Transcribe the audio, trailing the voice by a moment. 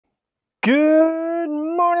Good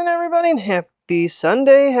morning, everybody, and happy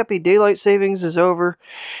Sunday. Happy daylight savings is over.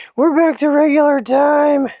 We're back to regular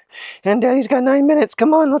time, and Daddy's got 9 minutes.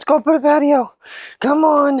 Come on, let's go put a patio. Come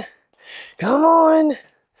on, come on.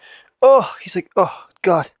 Oh, he's like, oh,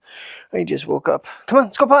 God, I just woke up. Come on,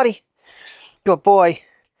 let's go potty. Good boy.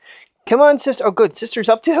 Come on, sister. Oh, good, sister's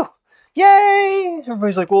up too. Yay!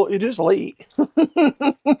 Everybody's like, well, it is late.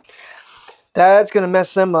 That's going to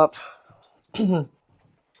mess them up.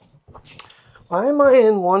 Why am I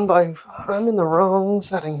in one by... I'm in the wrong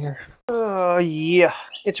setting here. Yeah,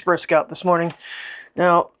 it's brisk out this morning.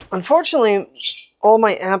 Now, unfortunately, all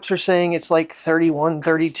my apps are saying it's like 31,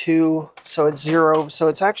 32, so it's 0, so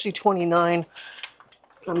it's actually 29.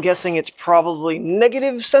 I'm guessing it's probably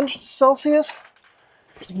negative Celsius.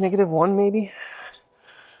 -1 maybe.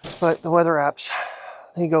 But the weather apps,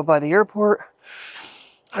 they go by the airport.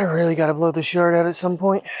 I really got to blow this yard out at some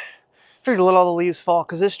point. Figured to let all the leaves fall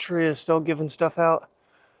because this tree is still giving stuff out.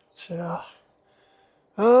 So,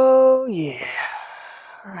 oh yeah.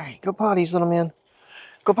 All right, go potties, little man.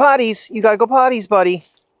 Go potties. You gotta go potties, buddy. Do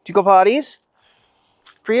you go potties?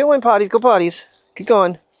 For you and potties, go potties. Keep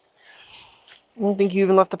going. I don't think you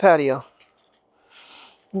even left the patio.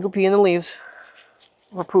 You can go pee in the leaves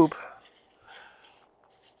or poop.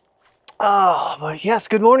 Oh, but yes,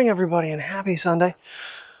 good morning, everybody, and happy Sunday.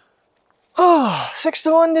 Oh, 6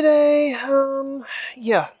 to 1 today.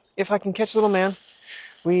 Yeah, if I can catch little man,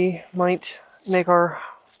 we might make a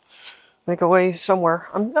way somewhere.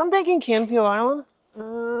 I'm thinking Canfield Island.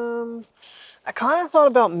 I kind of thought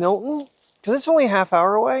about Milton because it's only a half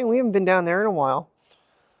hour away, and we haven't been down there in a while.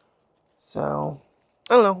 So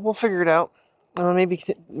I don't know. We'll figure it out.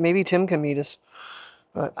 Maybe Tim can meet us,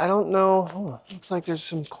 but I don't know. Oh, looks like there's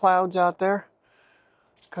some clouds out there,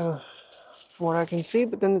 kind of from what I can see.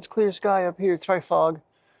 But then it's clear sky up here. It's probably fog.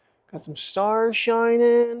 Got some stars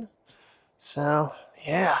shining. So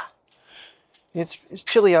yeah, it's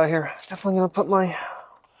chilly out here. Definitely gonna put my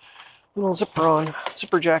little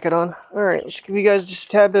zipper jacket on. All right, let's give you guys just a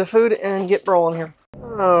tad bit of food and get rolling here.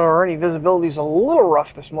 Alrighty, visibility's a little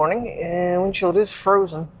rough this morning, and windshield is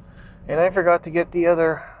frozen. And I forgot to get the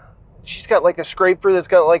other. She's got like a scraper that's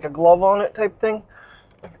got like a glove on it type thing.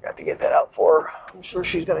 I forgot to get that out for her. I'm sure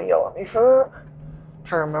she's gonna yell at me for that. I'm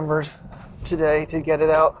trying to remember today to get it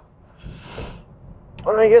out.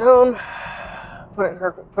 When I get home,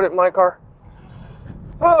 put it in my car.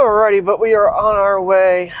 Alrighty, but we are on our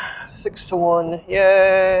way. 6 to 1.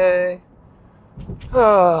 Yay!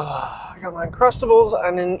 I got my Uncrustables. I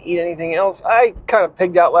didn't eat anything else. I kind of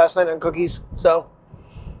pigged out last night on cookies, so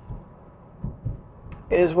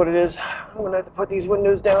it is what it is. I'm going to have to put these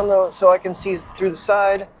windows down, though, so I can see through the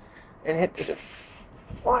side and hit the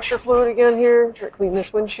washer fluid again here. Try to clean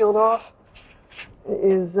this windshield off. It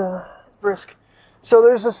is brisk. So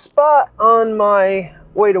there's a spot on my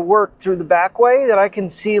way to work through the back way that I can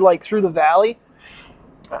see like through the valley.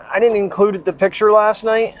 I didn't include the picture last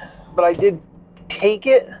night, but I did take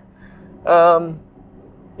it.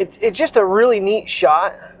 It's just a really neat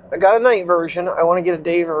shot. I got a night version. I want to get a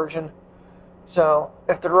day version. So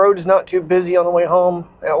if the road is not too busy on the way home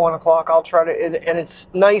at 1 o'clock, I'll try to, and it's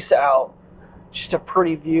nice out. Just a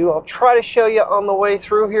pretty view. I'll try to show you on the way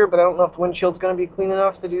through here, but I don't know if the windshield's going to be clean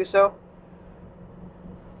enough to do so.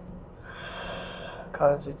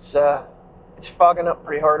 Because it's fogging up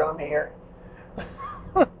pretty hard on me here.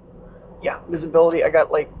 Yeah, visibility, I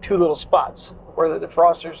got like 2 little spots where the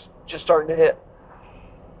defroster's just starting to hit.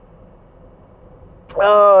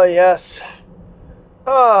 Oh, yes.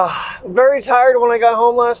 Very tired when I got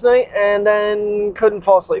home last night and then couldn't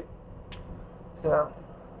fall asleep. So,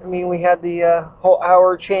 I mean, we had the whole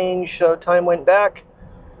hour change, so time went back.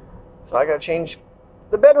 So I got to change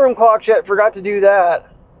the bedroom clock yet. Forgot to do that.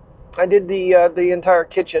 I did the entire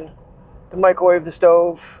kitchen, the microwave, the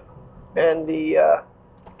stove, and the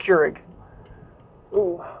Keurig.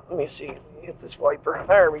 Ooh, let me see. Hit this wiper.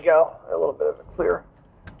 There we go. A little bit of a clear.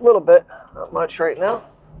 A little bit. Not much right now.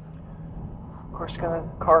 Of course, the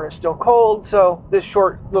car is still cold, so this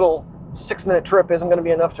short little 6-minute trip isn't going to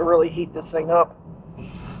be enough to really heat this thing up.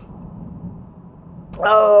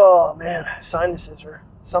 Oh man, sinuses are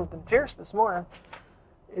something fierce this morning.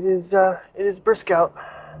 It is brisk out.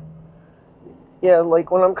 Yeah, like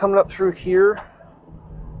when I'm coming up through here,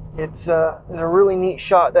 it's a really neat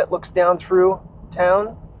shot that looks down through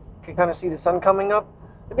town. You can kind of see the sun coming up.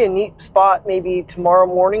 It'd be a neat spot maybe tomorrow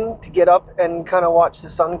morning to get up and kind of watch the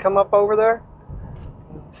sun come up over there.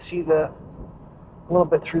 See a little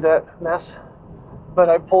bit through that mess. But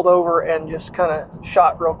I pulled over and just kind of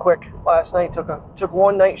shot real quick last night. Took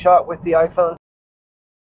one night shot with the iPhone.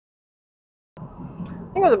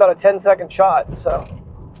 I think it was about a 10-second shot, so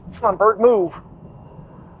Come on, Bert, move.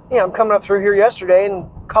 Yeah, I'm coming up through here yesterday and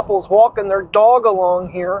couples walking their dog along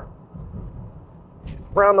here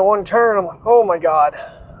around the one turn. I'm like, oh my God.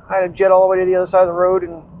 I had to jet all the way to the other side of the road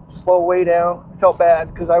and slow way down. I felt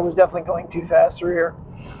bad because I was definitely going too fast through here.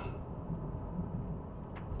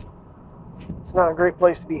 It's not a great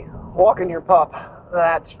place to be walking your pup,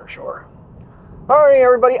 that's for sure. Alright,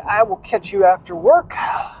 everybody, I will catch you after work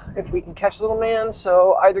if we can catch little man.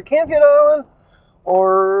 So either Campfield Island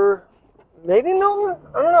or maybe Milton.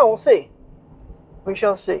 I don't know, we'll see. We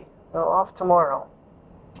shall see. Well, off tomorrow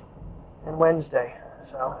and Wednesday.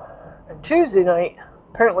 So, and Tuesday night,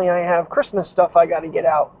 apparently I have Christmas stuff I got to get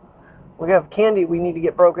out. We have candy we need to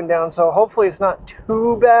get broken down, so hopefully it's not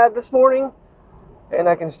too bad this morning, and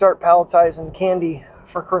I can start palletizing candy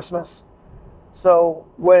for Christmas. So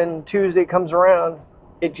when Tuesday comes around,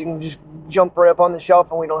 it can just jump right up on the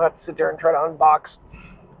shelf and we don't have to sit there and try to unbox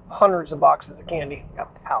hundreds of boxes of candy.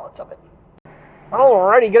 Got pallets of it.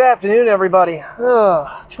 Alrighty, good afternoon, everybody.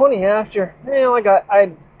 20 after. You know,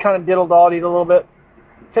 I kind of diddle-dalled a little bit.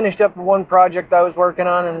 Finished up one project I was working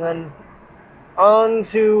on, and then on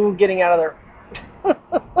to getting out of there.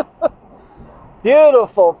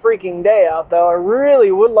 Beautiful freaking day out, though. I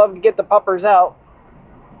really would love to get the puppers out.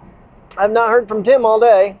 I've not heard from Tim all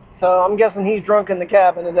day, so I'm guessing he's drunk in the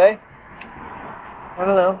cabin today. I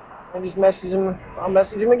don't know. I just messaged him. I'll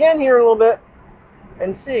message him again here in a little bit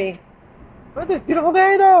and see. Look at this beautiful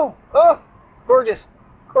day, though. Oh, gorgeous.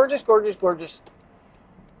 Gorgeous, gorgeous, gorgeous.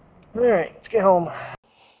 All right, let's get home.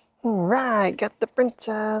 All right, got the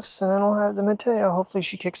princess, and I don't have the Mateo. Hopefully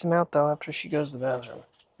she kicks him out, though, after she goes to the bathroom.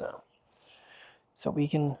 So we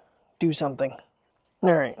can do something.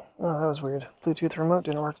 All right. Oh, that was weird. Bluetooth remote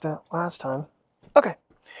didn't work that last time. Okay.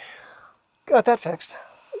 Got that fixed.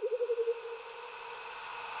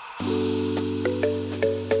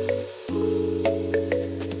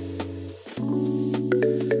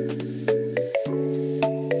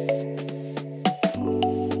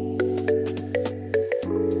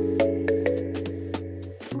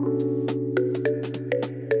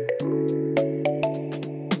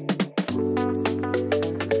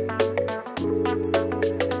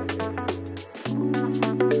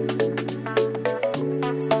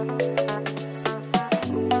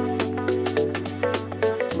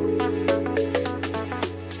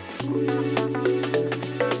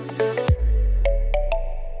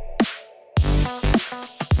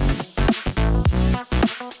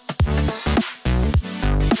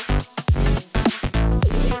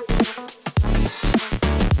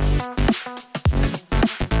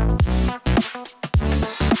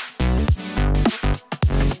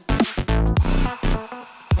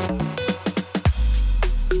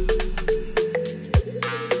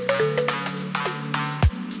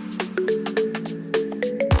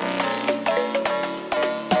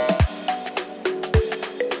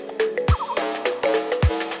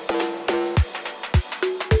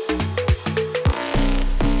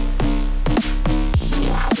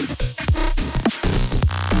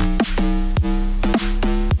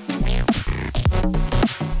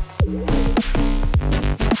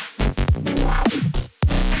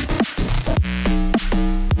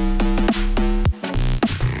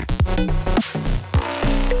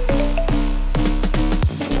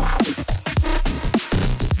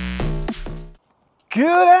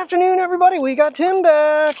 Good afternoon, everybody. We got Tim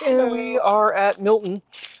back, and we are at Milton.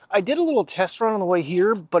 I did a little test run on the way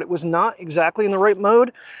here, but it was not exactly in the right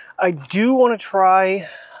mode. I do want to try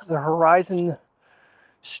the Horizon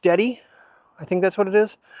Steady. I think that's what it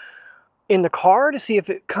is. In the car to see if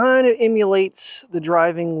it kind of emulates the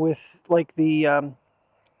driving with like the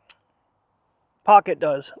Pocket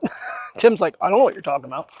does. Tim's like, I don't know what you're talking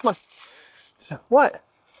about. Come on. So, what?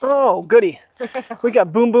 Oh, goody. We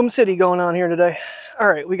got Boom Boom City going on here today. All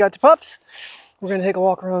right, we got the pups. We're going to take a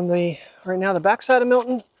walk around the, right now, the backside of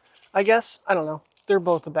Milton, I guess. I don't know. They're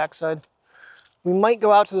both the backside. We might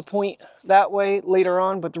go out to the point that way later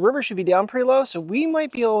on, but the river should be down pretty low, so we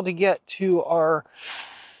might be able to get to our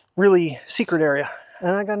really secret area. And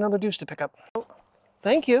I got another deuce to pick up. Oh,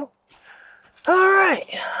 thank you. All right.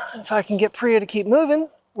 If I can get Priya to keep moving,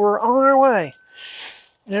 we're on our way.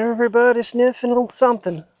 Everybody sniffing a little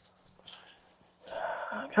something.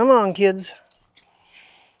 Come on, kids.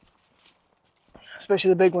 Especially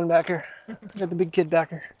the big one back here. Got the big kid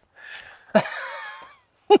back here.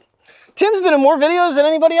 Tim's been in more videos than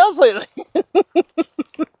anybody else lately.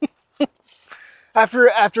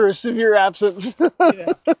 after a severe absence.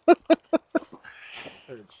 Yeah.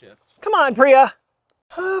 Third shift. Come on, Priya.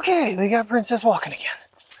 Okay, we got Princess walking again.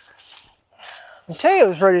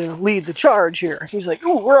 Mateo's ready to lead the charge here. He's like,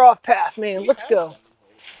 ooh, we're off path, man. Let's go.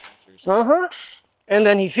 Uh-huh. And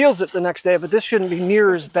then he feels it the next day, but this shouldn't be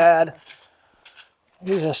near as bad.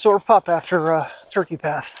 He's a sore pup after turkey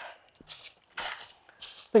path.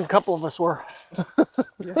 I think a couple of us were.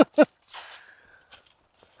 Yeah.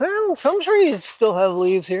 Well, some trees still have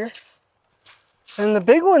leaves here. And the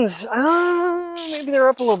big ones, maybe they're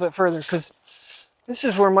up a little bit further, because this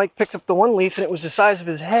is where Mike picked up the one leaf and it was the size of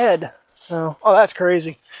his head. Oh, that's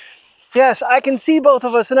crazy. Yes, I can see both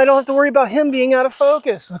of us and I don't have to worry about him being out of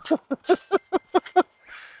focus.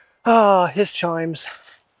 Ah, his chimes.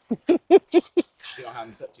 You don't have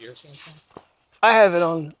them set to your change? I have it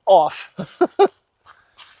on off.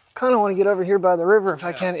 Kind of want to get over here by the river if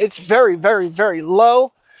I can. It's very, very, very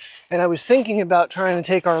low. And I was thinking about trying to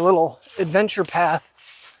take our little adventure path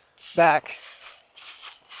back.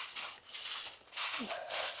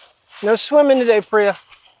 No swimming today, Priya.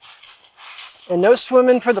 And no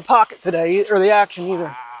swimming for the Pocket today, or the Action either.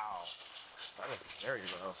 Wow. That is very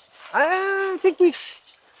low. I think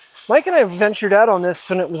Mike and I ventured out on this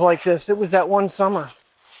when it was like this. It was that one summer.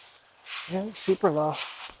 Yeah, it's super low.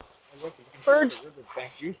 Birds.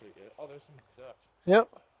 Oh, there's some ducks. Yep.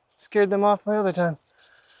 Scared them off the other time.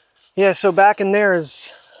 Yeah, so back in there is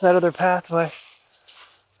that other pathway.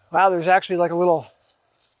 Wow, there's actually like a little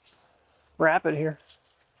rapid here.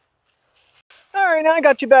 All right, now I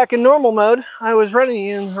got you back in normal mode. I was running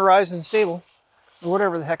you in Horizon Stable, or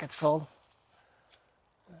whatever the heck it's called.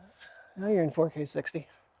 Now you're in 4K 60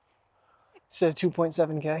 instead of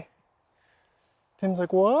 2.7K. Tim's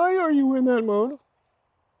like, why are you in that mode?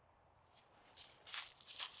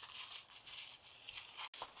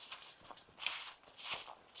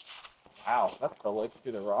 Wow, that fell like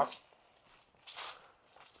through the rock.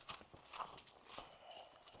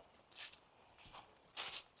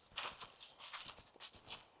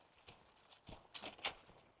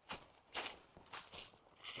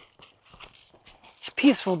 It's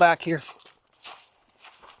peaceful back here.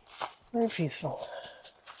 Very peaceful.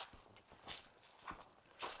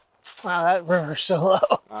 Wow, that river's so low.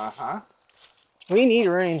 Uh-huh. We need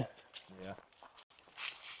rain. Yeah.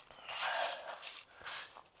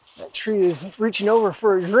 That tree is reaching over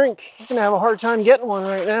for a drink. You're gonna have a hard time getting one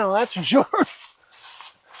right now, that's for sure.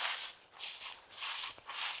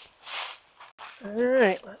 All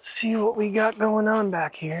right, let's see what we got going on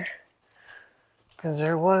back here. Because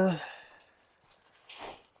there was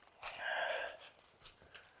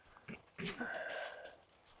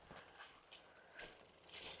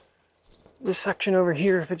this section over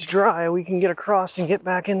here. If it's dry, we can get across and get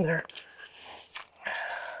back in there.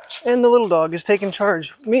 And the little dog is taking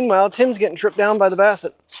charge. Meanwhile, Tim's getting tripped down by the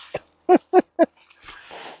basset.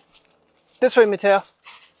 This way, Mateo.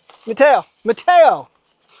 Mateo! Mateo!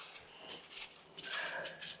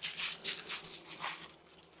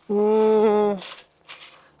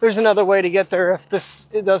 There's another way to get there if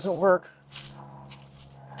it doesn't work.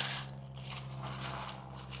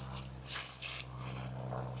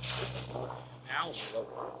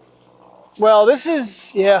 Well, this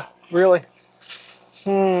is, yeah, really.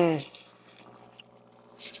 Because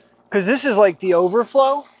this is like the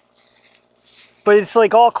overflow, but it's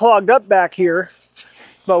like all clogged up back here.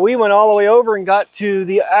 But we went all the way over and got to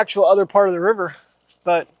the actual other part of the river.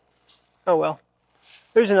 But, oh well.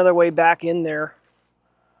 There's another way back in there.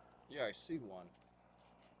 Yeah, I see one.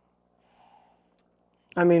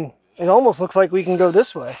 I mean, it almost looks like we can go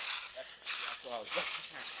this way. That's what I was looking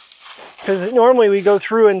at. Because normally we go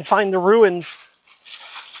through and find the ruins.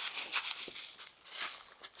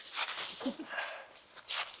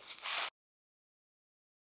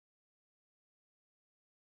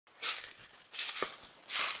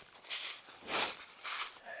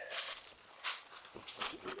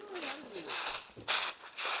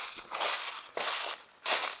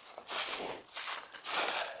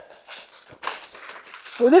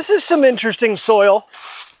 Well, this is some interesting soil.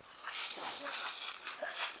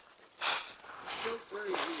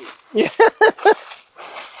 Yeah.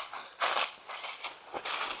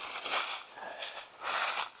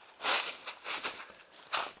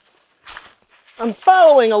 I'm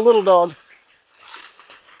following a little dog.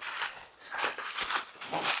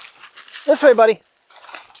 This way, buddy.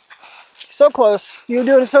 So close. You're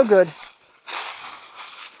doing so good.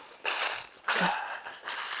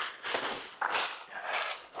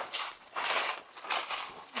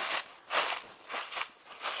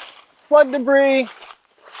 Flood debris.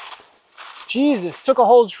 Jesus, took a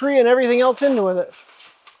whole tree and everything else into with it.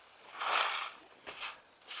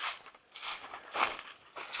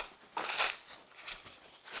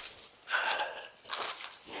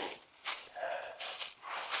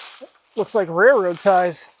 Looks like railroad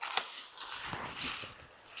ties.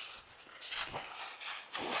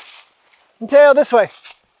 Mateo, this way.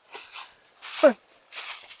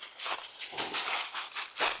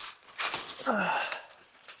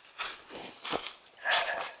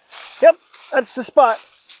 Yep, that's the spot.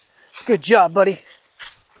 Good job, buddy.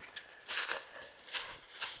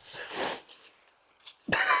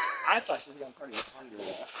 I thought she was going to try to get under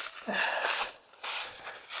that.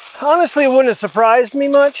 Honestly, it wouldn't have surprised me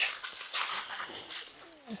much.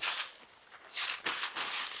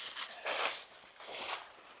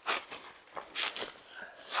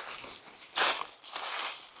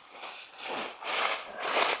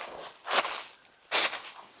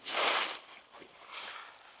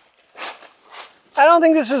 I don't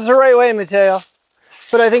think this was the right way, Mateo,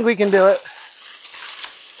 but I think we can do it.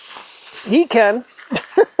 He can.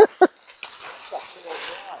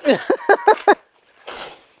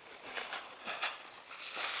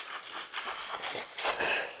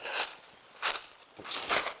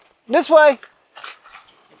 This way.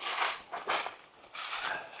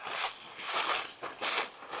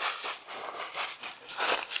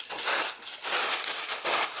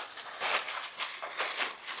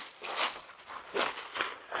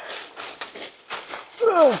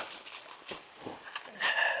 Ugh.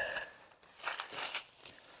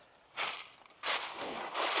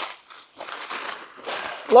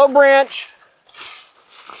 Low branch.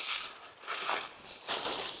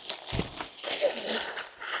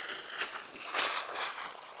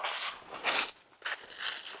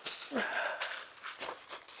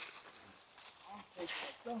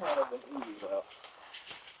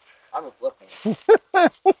 I was looking.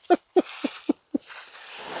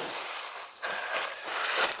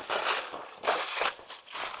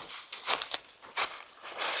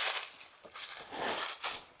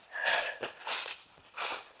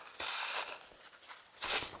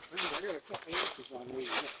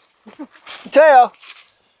 Mateo.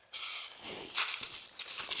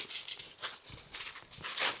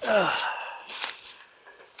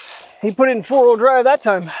 He put it in four-wheel drive that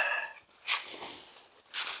time.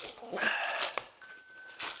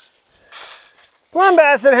 Come on,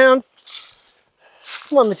 Basset Hound.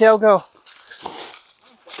 Come on, Mateo, go.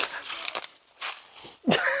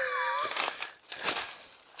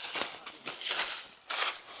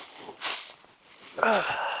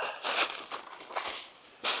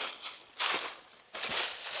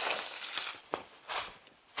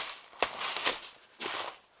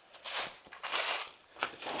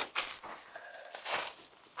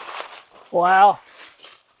 Wow.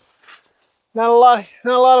 Not a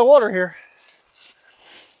lot of water here.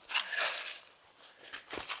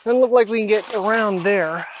 Doesn't look like we can get around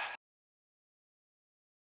there.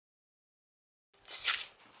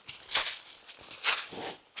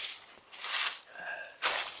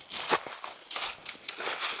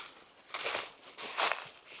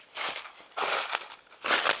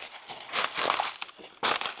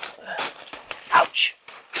 Ouch.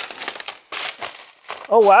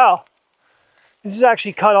 Oh, wow. This is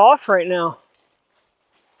actually cut off right now.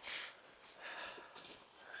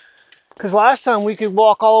 Because last time we could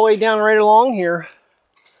walk all the way down right along here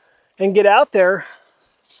and get out there,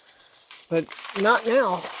 but not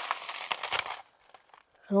now.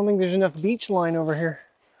 I don't think there's enough beach line over here.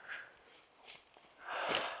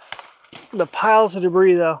 The piles of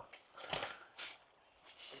debris though.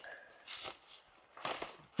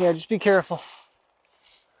 Yeah, just be careful.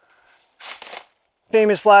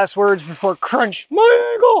 Famous last words before crunch.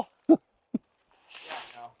 My ankle!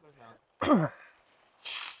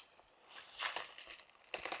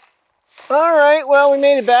 All right, well, we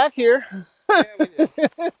made it back here. Yeah, we did.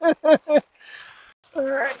 All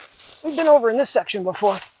right, we've been over in this section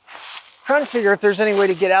before. Trying to figure if there's any way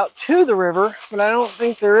to get out to the river, but I don't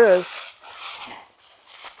think there is.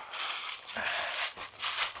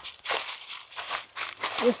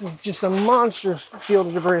 This is just a monstrous field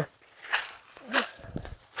of debris.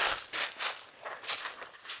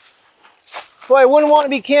 Boy, I wouldn't want to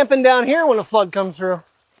be camping down here when a flood comes through.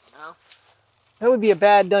 No? That would be a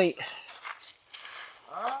bad night.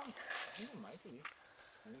 I think it might be.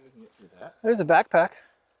 I think we can get through that. There's a backpack.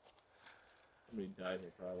 Somebody died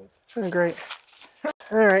here probably. Oh, great.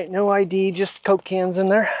 All right, no ID, just Coke cans in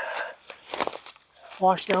there.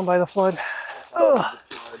 Washed down by the flood. Ugh.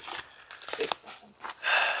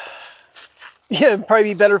 Yeah, it'd probably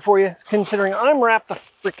be better for you, considering I'm wrapped the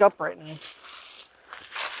frick up right now.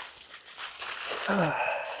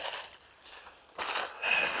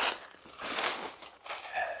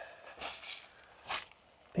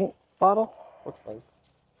 Paint bottle? Looks like.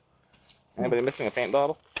 Anybody missing a paint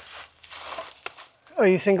bottle? Oh,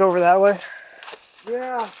 you think over that way?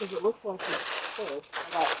 Yeah, because it looks like it's full.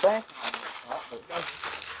 I got bank on it, but it doesn't.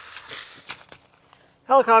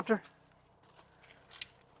 Helicopter.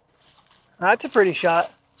 That's a pretty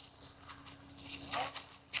shot.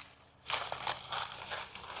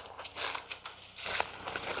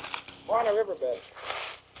 a riverbed.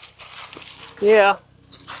 Yeah.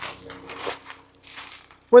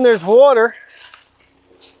 When there's water.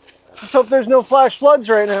 Let's hope there's no flash floods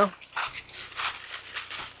right now.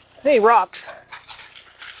 Hey, rocks.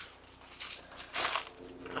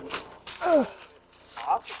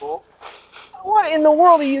 Possible. What in the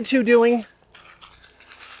world are you two doing?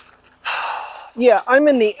 Yeah, I'm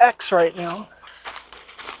in the X right now.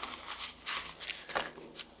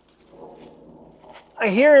 I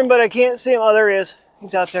hear him, but I can't see him. Oh, there he is.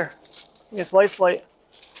 He's out there. It's light flight.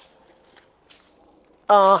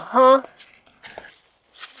 Uh-huh.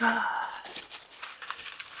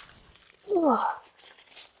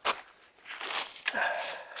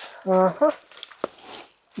 Uh-huh.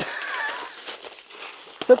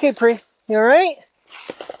 It's okay, Pri. You all right?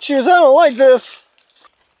 Cheers, I don't like this.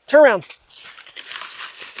 Turn around.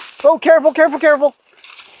 Oh, careful, careful, careful.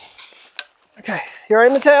 Okay, you all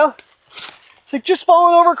right, Mateo? It's like just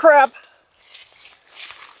falling over crap.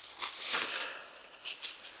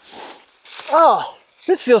 Oh,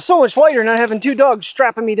 this feels so much lighter not having two dogs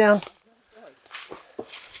strapping me down.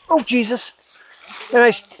 Oh, Jesus.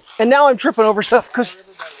 And now I'm tripping over stuff because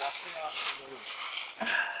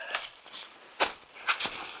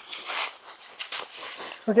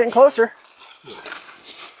we're getting closer.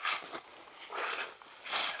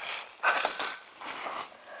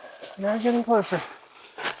 Now we're getting closer.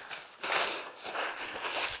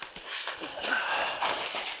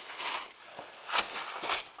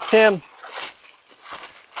 Tim.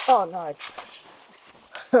 Oh, nice.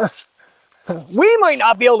 We might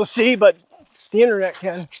not be able to see, but the internet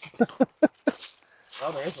can.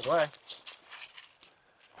 Well, there is a way.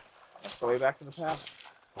 That's the way back to the path.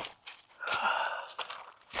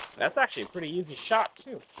 That's actually a pretty easy shot,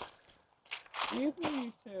 too. You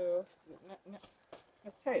need to...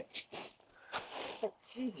 Mateo.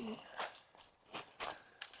 Excuse me.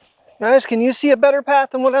 Guys, can you see a better path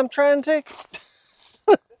than what I'm trying to take?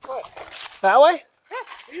 This way. That way?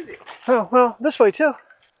 Yeah, easy. Oh, well, this way too.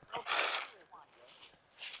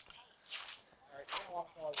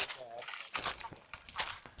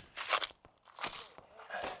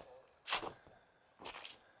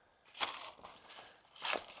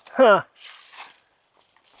 Huh.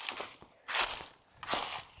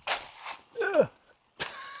 Ugh.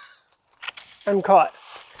 I'm caught.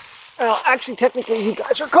 Well, actually, technically, you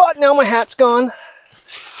guys are caught. Now my hat's gone.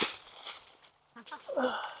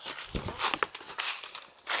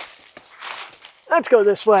 Let's go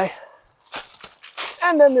this way.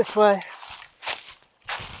 And then this way.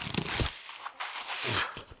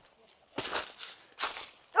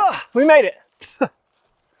 Oh, we made it.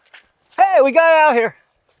 Hey, we got it out here.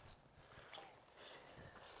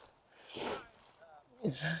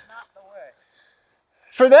 Not the way.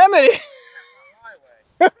 For them, it is.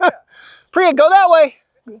 Not my way. Priya, go that way.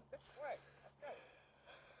 This way.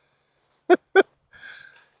 Let's go.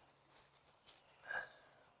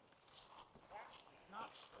 Not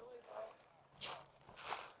really though.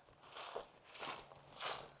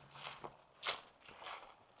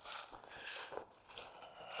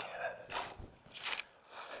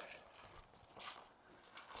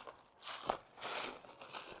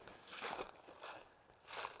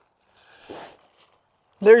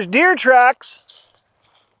 There's deer tracks.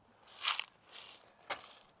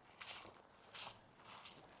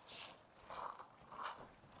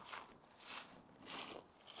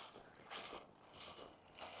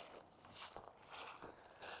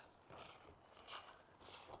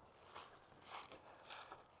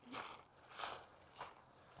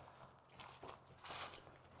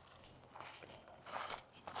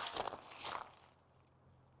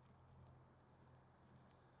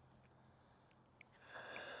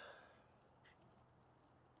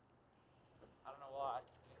 I don't know why.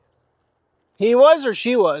 He was or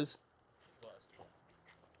she was?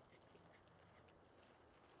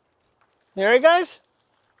 You alright, guys?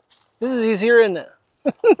 This is easier, isn't it?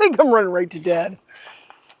 I think I'm running right to Dad.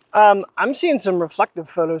 I'm seeing some reflective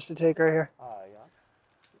photos to take right here. Yeah.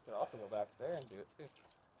 You could also go back there and do it too.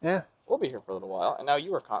 Yeah. We'll be here for a little while, and now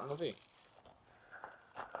you are caught in the V.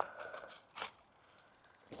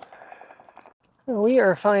 We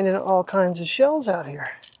are finding all kinds of shells out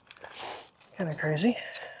here. Kind of crazy.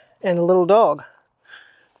 And a little dog.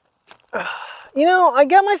 You know, I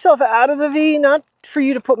got myself out of the V, not for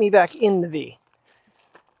you to put me back in the V.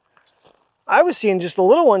 I was seeing just the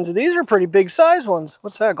little ones. These are pretty big size ones.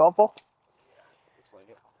 What's that, golf ball?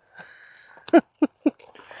 Looks like it.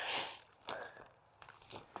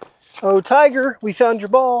 Oh, Tiger, we found your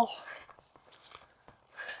ball.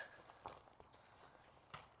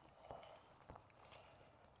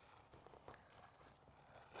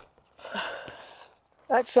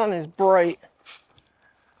 That sun is bright.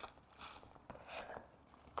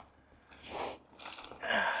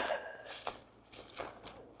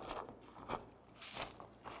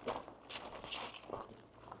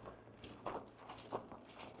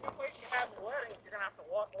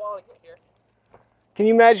 Can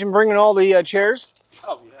you imagine bringing all the chairs?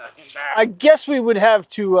 Oh, yeah, in back. I guess we would have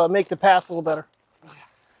to make the path a little better.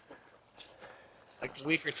 Like a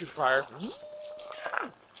week or two prior.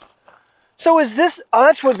 So is this? Oh,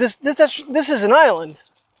 that's what this is an island.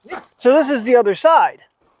 Yes. So this is the other side.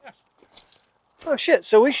 Yes. Oh shit!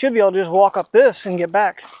 So we should be able to just walk up this and get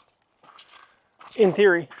back. In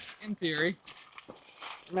theory. In theory.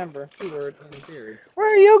 Remember, keyword in theory.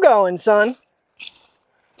 Where are you going, son?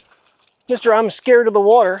 Mister, I'm scared of the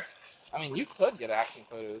water. I mean, you could get action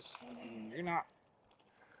photos. I mean, you're not.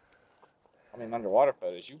 I mean, underwater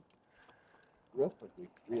photos. You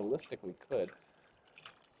realistically could.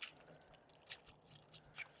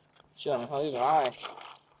 Shit, I mean, how even I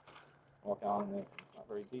walk down it. It's not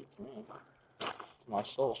very deep to me. To my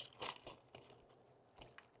soul.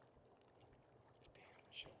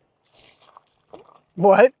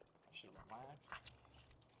 What?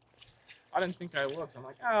 I didn't think I looked. I'm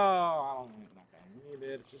like, oh, I'm not gonna need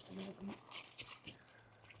it. It's just a Milton.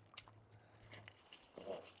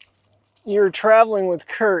 You're traveling with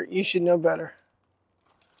Kurt. You should know better.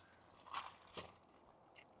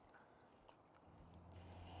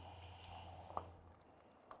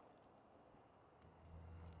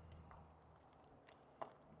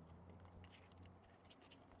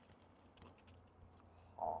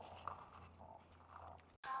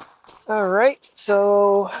 All right,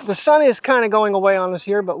 so the sun is kind of going away on us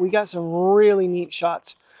here, but we got some really neat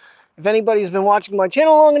shots. If anybody's been watching my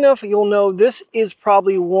channel long enough, you'll know this is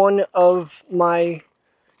probably one of my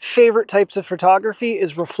favorite types of photography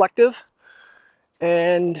is reflective.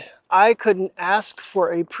 And I couldn't ask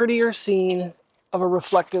for a prettier scene of a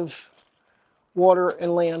reflective water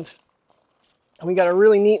and land. And we got a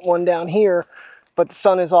really neat one down here, but the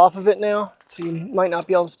sun is off of it now, so you might not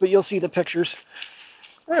be able to, but you'll see the pictures.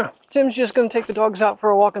 Yeah, Tim's just going to take the dogs out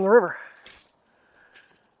for a walk in the river.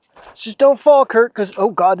 Just don't fall, Kurt, because, oh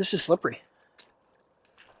God, this is slippery.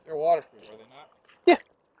 They're waterproof, are they not?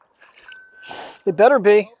 Yeah. They better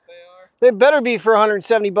be. I hope they are. They better be for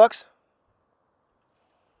 170 bucks.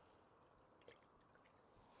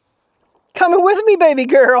 Coming with me, baby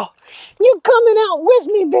girl. You coming out with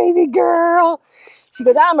me, baby girl. She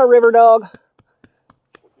goes, I'm a river dog.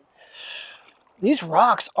 These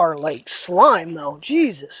rocks are like slime, though.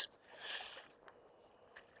 Jesus.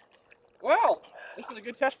 Well, this is a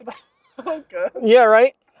good test for the focus. Yeah,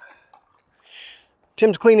 right?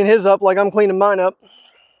 Tim's cleaning his up like I'm cleaning mine up.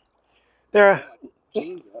 There.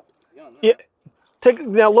 Jeans up. Yeah.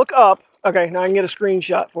 Now look up. Okay, now I can get a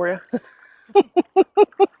screenshot for you.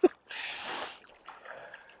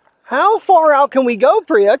 How far out can we go,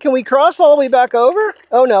 Priya? Can we cross all the way back over?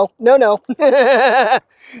 Oh, no. No, no.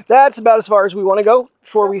 That's about as far as we want to go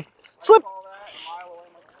before we slip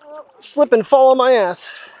and fall on my ass.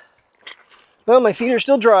 Well, my feet are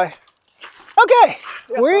still dry. Okay.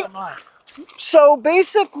 So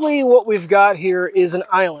basically what we've got here is an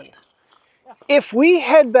island. If we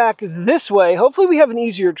head back this way, hopefully we have an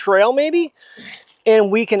easier trail maybe, and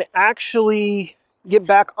we can actually get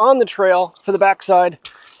back on the trail for the backside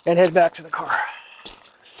and head back to the car.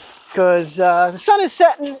 Because the sun is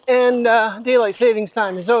setting and daylight savings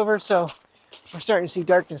time is over, so we're starting to see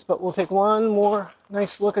darkness. But we'll take one more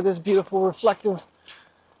nice look at this beautiful, reflective,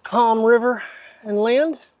 calm river and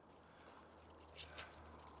land.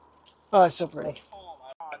 Oh, it's so pretty. Oh,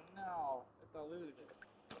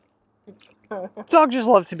 no. Dog just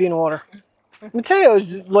loves to be in water.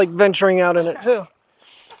 Mateo's like venturing out in it too.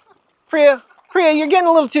 Priya, you're getting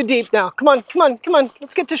a little too deep now. Come on, come on, come on.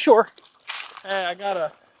 Let's get to shore. Hey, I got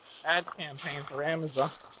a ad campaign for Amazon.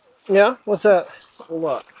 Yeah? What's that?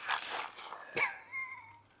 Look.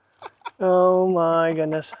 Oh my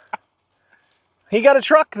goodness. He got a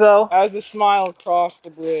truck though. As the smile crossed the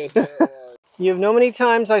bridge. You know many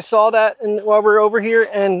times I saw that while we were over here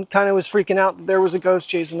and kind of was freaking out that there was a ghost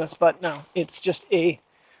chasing us, but no, it's just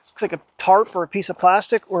looks like a tarp or a piece of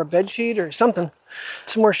plastic or a bed sheet or something.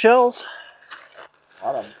 Some more shells.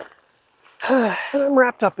 And I'm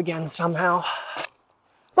wrapped up again somehow.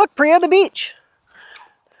 Look, Priya, the beach.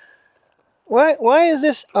 Why is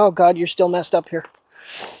this? Oh God, you're still messed up here.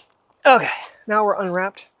 Okay, now we're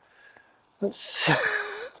unwrapped. Let's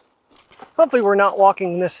hopefully we're not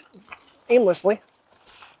walking this aimlessly,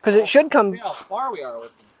 because it should come. See how far we are away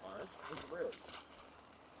from the car. It's really.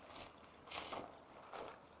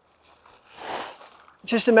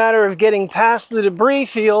 Just a matter of getting past the debris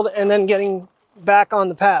field and then getting back on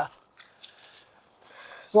the path.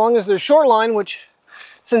 As long as there's shoreline, which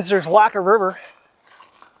since there's lack of river,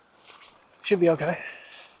 should be okay.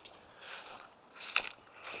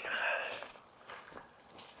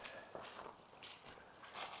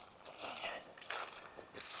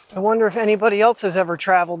 I wonder if anybody else has ever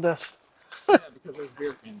traveled this. Yeah, because there's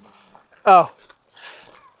beer cans. Oh.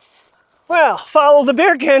 Well, follow the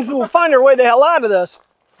beer cans and we'll find our way the hell out of this.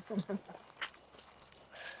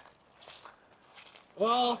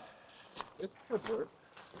 Well, it's could work.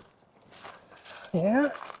 Yeah.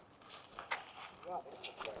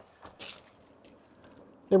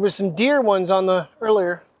 There was some deer ones on the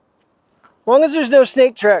earlier. As long as there's no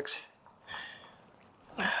snake tracks.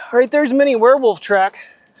 Right there's a mini werewolf track.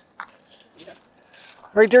 Yeah.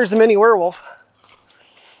 Right there's the mini werewolf.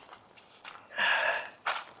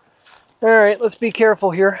 All right, let's be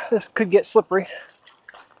careful here. This could get slippery.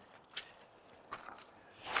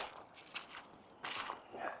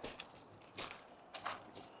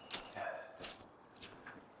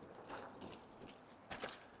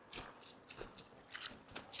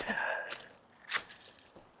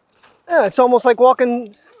 Yeah, it's almost like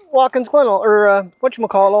Watkins Glen, or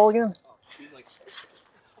whatchamacallit all again. Oh, she likes it.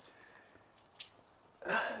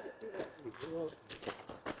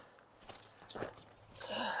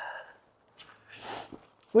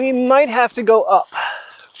 We might have to go up,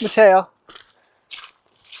 Mateo.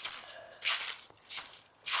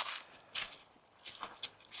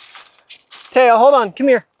 Mateo, hold on, come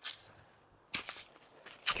here.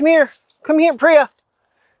 Come here, come here, Priya.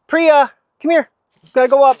 Priya, come here. Gotta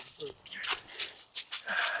go up.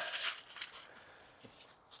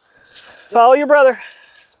 Follow your brother.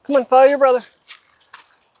 Come on, follow your brother.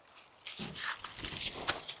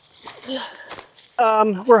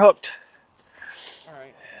 We're hooked. All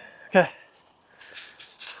right. Okay.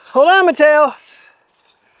 Hold on, Mateo.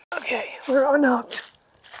 Okay, we're unhooked.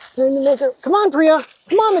 Come on, Priya.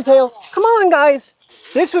 Come on, Mateo. Come on, guys.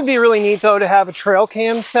 This would be really neat, though, to have a trail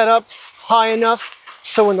cam set up high enough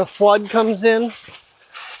so when the flood comes in,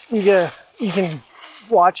 you can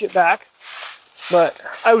watch it back. But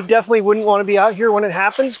I definitely wouldn't want to be out here when it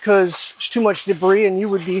happens because there's too much debris and you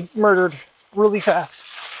would be murdered really fast.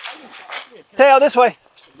 Mateo, this way.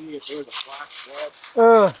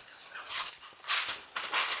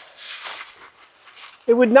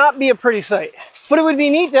 It would not be a pretty sight, but it would be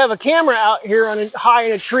neat to have a camera out here on high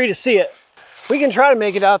in a tree to see it. We can try to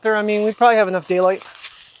make it out there. I mean, we probably have enough daylight.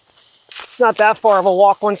 It's not that far of a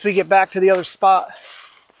walk once we get back to the other spot.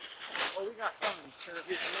 Well, we got something. Sure,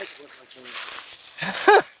 we can make it look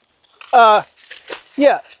like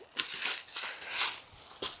Yeah.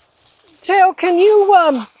 Tail, can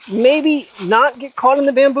you maybe not get caught in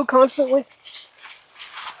the bamboo constantly?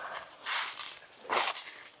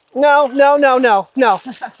 No, no, no, no, no.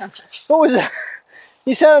 What was that?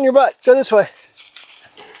 You sat on your butt. Go this way.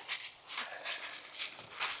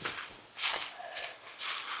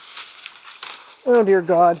 Oh, dear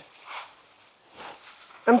God.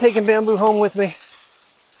 I'm taking bamboo home with me.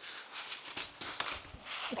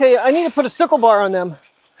 Okay, I need to put a sickle bar on them.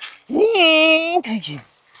 Well,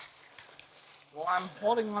 I'm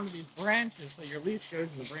holding on to these branches so your leaf goes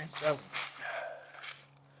to the branch doesn't.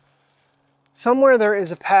 Somewhere there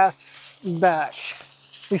is a path back.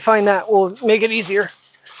 We find that will make it easier.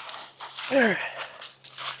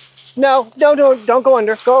 No, don't go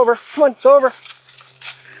under. Go over. Come on, go over.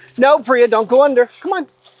 No, Priya, don't go under. Come on.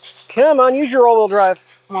 Come on, use your all-wheel drive.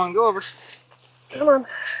 Come on, go over. Come on.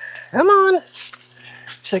 Come on.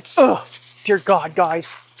 She's like, oh, dear God,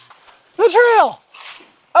 guys. The trail.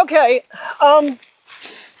 Okay,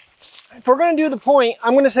 if we're gonna do the point,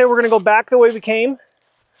 I'm gonna say we're gonna go back the way we came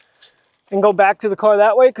and go back to the car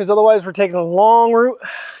that way, because otherwise we're taking a long route,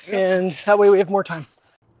 and that way we have more time.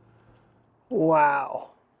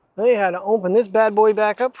 Wow. They had to open this bad boy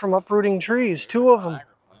back up from uprooting trees, 2 of them.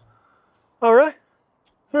 All right.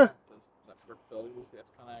 Huh.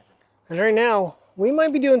 And right now, we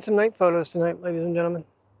might be doing some night photos tonight, ladies and gentlemen.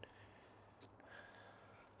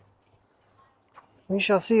 We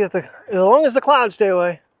shall see if as long as the clouds stay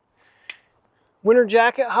away. Winter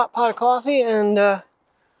jacket, hot pot of coffee, and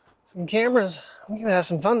some cameras. We're gonna have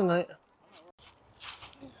some fun tonight.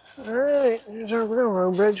 All right, there's our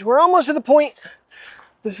railroad bridge. We're almost at the point.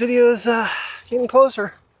 This video is getting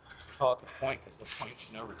closer. Call it the point because the point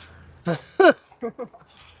is no return.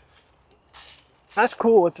 That's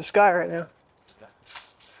cool with the sky right now. Yeah.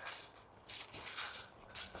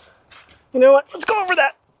 You know what? Let's go over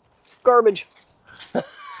that garbage.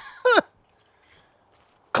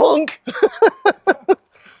 Clunk.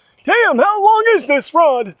 Damn, how long is this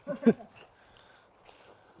rod?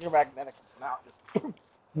 Your magnetic mount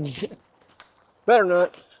just. Better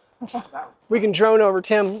not. We can drone over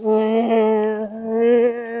Tim. Well,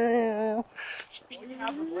 you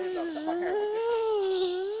have the blades up to my hair.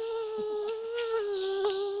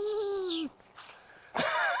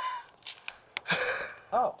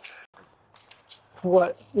 Oh.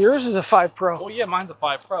 What? Yours is a 5 Pro. Well, yeah, mine's a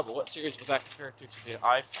 5 Pro, but what series was that compared to the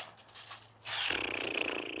iPhone?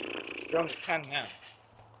 You're on the 10 now.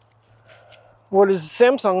 What is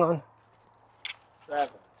Samsung on? 7.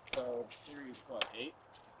 So, series what, 8?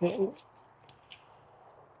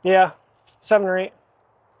 Yeah, 7 or 8.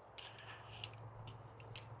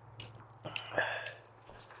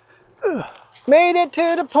 Made it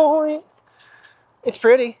to the point. It's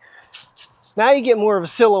pretty. Now you get more of a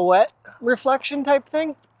silhouette reflection type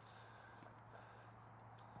thing.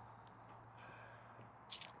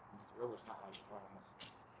 This ruler's not like running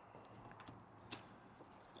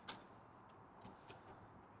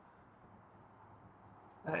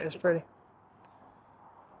this. That is pretty.